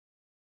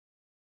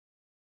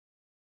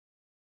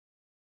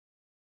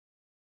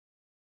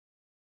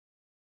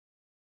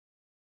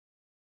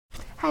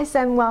Hi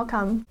Sam,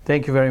 welcome.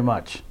 Thank you very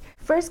much.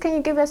 First, can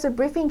you give us a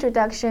brief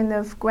introduction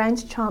of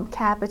Grant Trump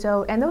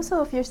Capital and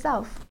also of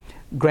yourself?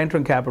 Grant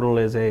Trump Capital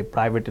is a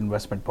private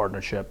investment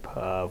partnership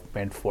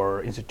meant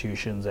for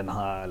institutions and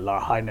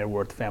high net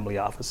worth family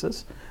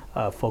offices,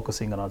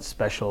 focusing on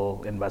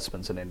special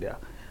investments in India.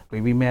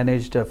 We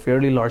managed a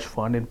fairly large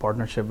fund in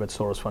partnership with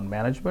Soros Fund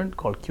Management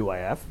called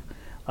QIF,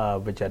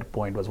 which at a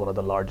point was one of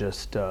the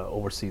largest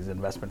overseas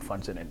investment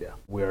funds in India.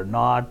 We are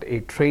not a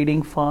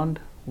trading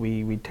fund.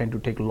 We tend to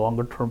take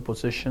longer term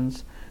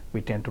positions.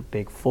 We tend to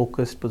take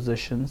focused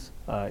positions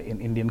in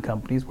Indian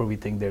companies where we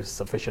think there's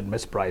sufficient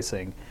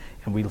mispricing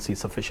and we'll see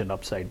sufficient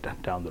upside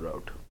down the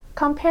road.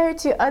 Compared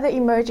to other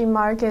emerging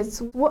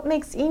markets, what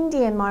makes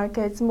Indian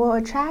markets more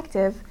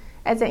attractive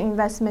as an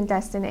investment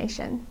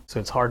destination? So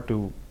it's hard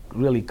to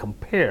really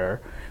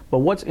compare, but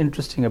what's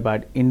interesting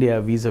about India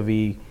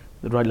vis-a-vis,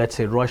 let's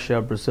say, Russia,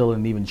 Brazil,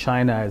 and even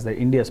China is that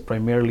India is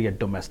primarily a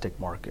domestic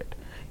market.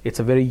 It's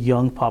a very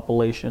young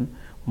population.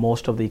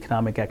 Most of the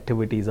economic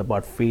activity is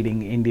about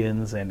feeding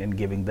Indians and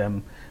giving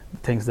them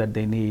things that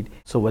they need.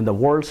 So when the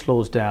world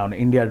slows down,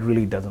 India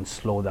really doesn't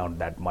slow down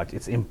that much.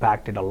 It's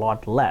impacted a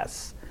lot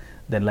less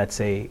than, let's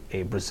say,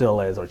 a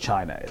Brazil is or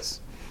China is.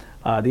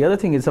 The other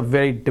thing is a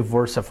very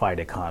diversified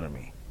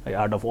economy.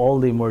 Out of all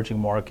the emerging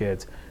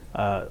markets,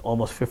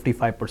 almost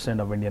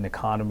 55% of Indian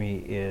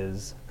economy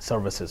is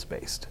services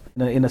based.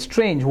 In a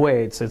strange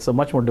way, it's a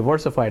much more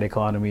diversified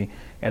economy,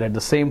 and at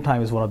the same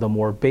time is one of the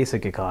more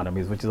basic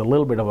economies, which is a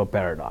little bit of a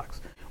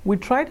paradox. We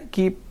try to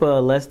keep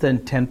less than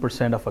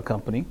 10% of a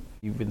company.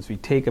 Even if we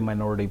take a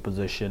minority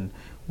position,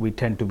 we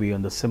tend to be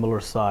on the similar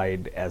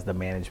side as the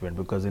management,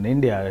 because in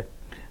India,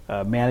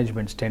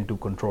 managements tend to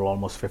control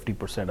almost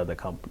 50% of the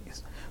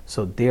companies.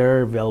 So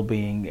their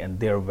well-being and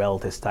their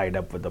wealth is tied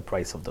up with the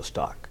price of the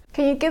stock.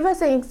 Can you give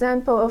us an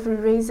example of a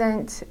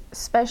recent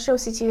special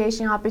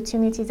situation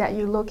opportunity that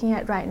you're looking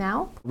at right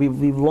now?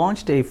 We've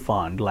launched a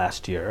fund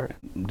last year,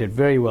 did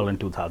very well in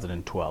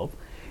 2012,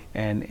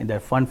 and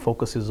that fund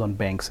focuses on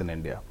banks in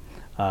India.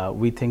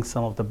 We think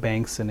some of the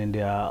banks in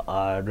India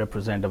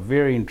represent a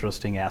very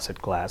interesting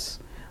asset class.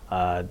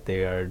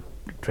 They are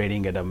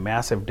trading at a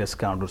massive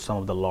discount to some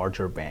of the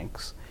larger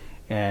banks,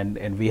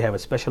 and we have a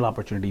special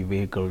opportunity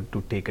vehicle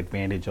to take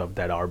advantage of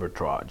that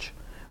arbitrage.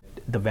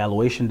 The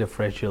valuation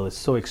differential is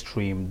so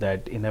extreme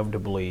that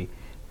inevitably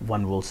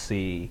one will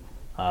see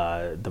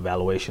the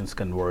valuations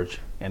converge,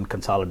 and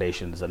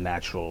consolidation is a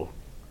natural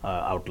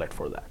outlet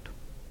for that.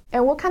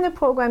 And what kind of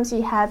programs do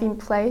you have in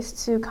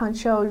place to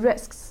control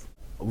risks?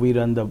 We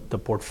run the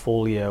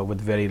portfolio with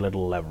very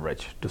little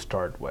leverage to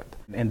start with,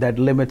 and that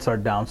limits our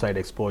downside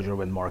exposure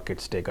when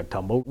markets take a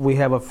tumble. We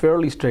have a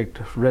fairly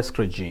strict risk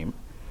regime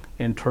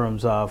in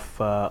terms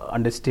of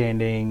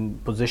understanding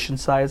position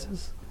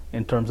sizes,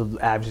 in terms of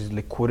the average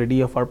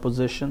liquidity of our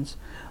positions.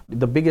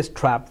 The biggest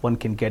trap one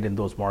can get in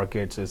those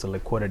markets is a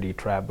liquidity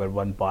trap where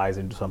one buys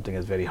into something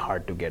that's very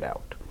hard to get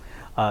out.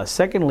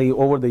 Secondly,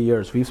 over the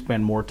years, we've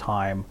spent more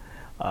time,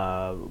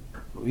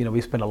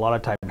 we spend a lot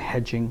of time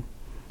hedging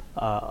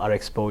our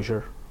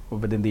exposure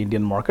within the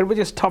Indian market, which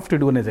is tough to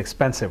do and is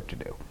expensive to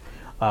do.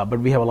 But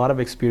we have a lot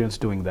of experience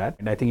doing that.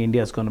 And I think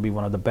India is going to be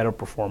one of the better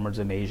performers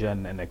in Asia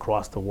and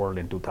across the world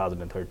in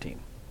 2013.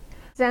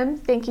 Sam,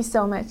 thank you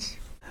so much.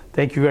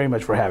 Thank you very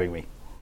much for having me.